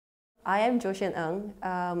I am Jo Shien Ng.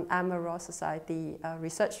 I'm a Royal Society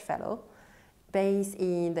Research Fellow based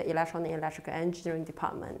in the Electronic and Electrical Engineering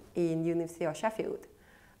Department in University of Sheffield.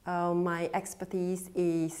 My expertise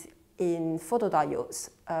is in photodiodes,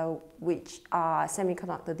 which are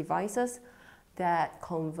semiconductor devices that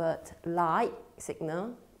convert light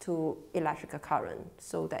signal to electrical current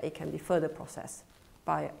so that it can be further processed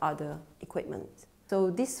by other equipment.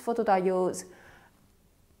 So these photodiodes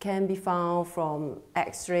can be found from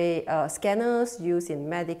X-ray scanners used in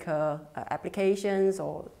medical applications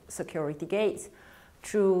or security gates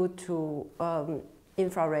through to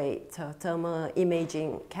infrared thermal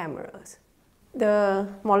imaging cameras. The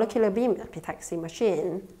molecular beam epitaxy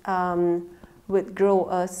machine would grow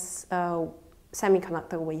us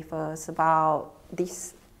semiconductor wafers about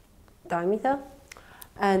this diameter,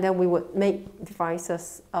 and then we would make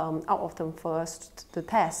devices out of them for us to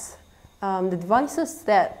test. The devices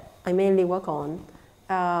that I mainly work on,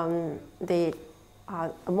 they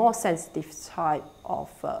are a more sensitive type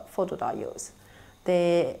of photodiodes.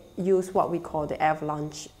 They use what we call the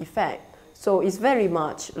avalanche effect. So it's very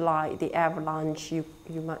much like the avalanche you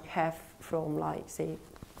might have from, like, say,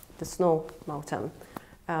 the snow mountain.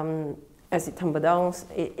 As it tumbles down,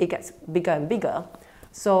 it gets bigger and bigger.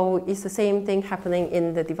 So it's the same thing happening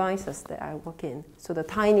in the devices that I work in. So the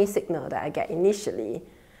tiny signal that I get initially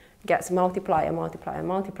gets multiplied and multiplied and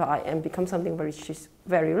multiplied and becomes something which is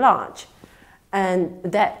very large. And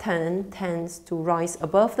that tends to rise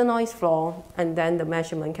above the noise floor, and then the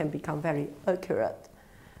measurement can become very accurate.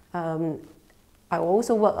 I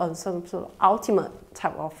also work on some sort of ultimate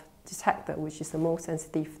type of detector, which is the most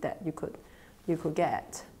sensitive that you could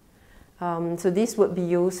get. So this would be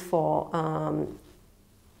used for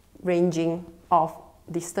ranging of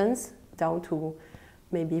distance down to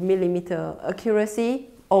maybe millimeter accuracy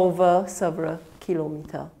over several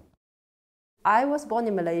kilometers. I was born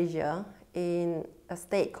in Malaysia in a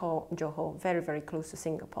state called Johor, very, very close to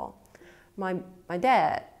Singapore. My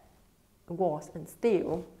dad was and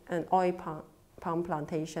still an oil palm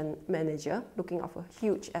plantation manager looking after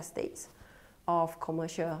huge estates of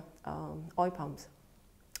commercial oil palms.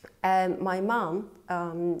 And my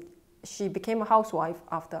mom, she became a housewife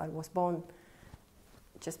after I was born.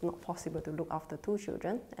 Just not possible to look after two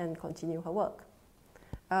children and continue her work.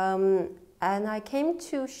 And I came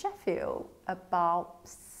to Sheffield about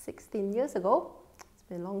 16 years ago, it's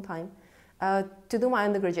been a long time, to do my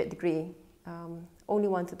undergraduate degree. Only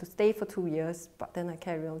wanted to stay for 2 years, but then I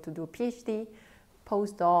carried on to do a PhD,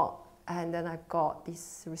 postdoc, and then I got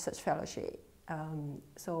this research fellowship.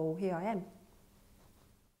 So here I am.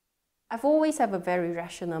 I've always had a very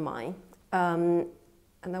rational mind, and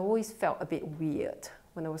I always felt a bit weird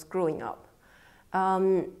when I was growing up,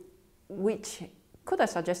 which could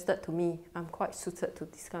have suggested to me I'm quite suited to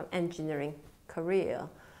this kind of engineering career.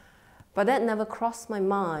 But that never crossed my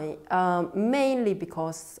mind, mainly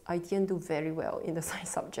because I didn't do very well in the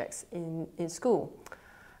science subjects in school.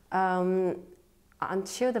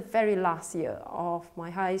 Until the very last year of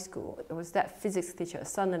my high school, it was that physics teacher,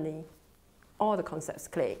 suddenly all the concepts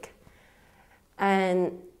click.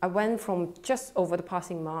 And I went from just over the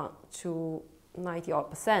passing mark to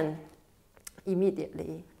 90%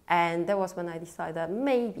 immediately. And that was when I decided that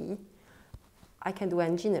maybe I can do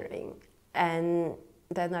engineering. And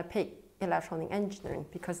then I picked electronic engineering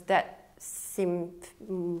because that seemed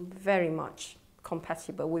very much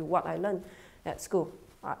compatible with what I learned at school.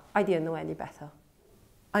 I didn't know any better.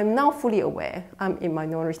 I'm now fully aware I'm in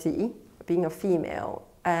minority, being a female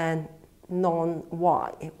and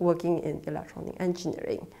non-white, working in electronic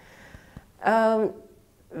engineering.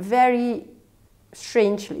 Very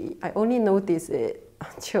strangely, I only noticed it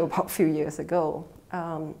until about a few years ago.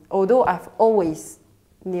 Although I've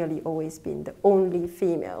nearly always been the only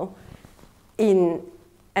female in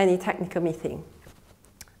any technical meeting.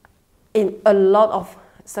 In a lot of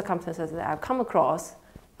circumstances that I've come across,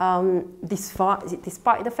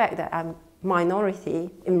 despite the fact that I'm minority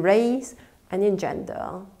in race and in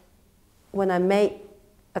gender, when I make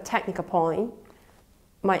a technical point,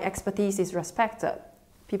 my expertise is respected.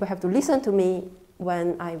 People have to listen to me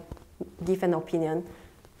when I give an opinion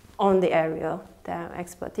on the area that I'm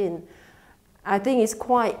expert in. I think it's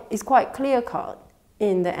quite clear-cut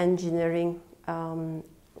in the engineering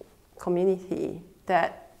community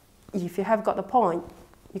that if you have got a point,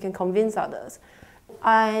 you can convince others.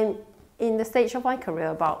 I'm in the stage of my career,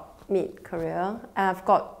 about mid-career, and I've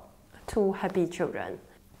got 2 happy children.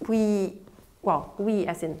 We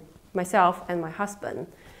as in myself and my husband,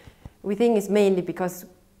 we think it's mainly because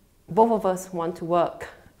both of us want to work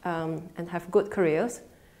and have good careers,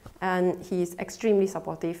 and he's extremely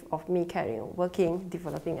supportive of me carrying on working,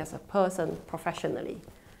 developing as a person professionally.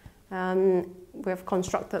 We've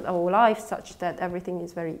constructed our life such that everything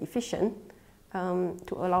is very efficient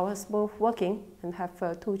to allow us both working and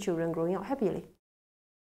have 2 children growing up happily.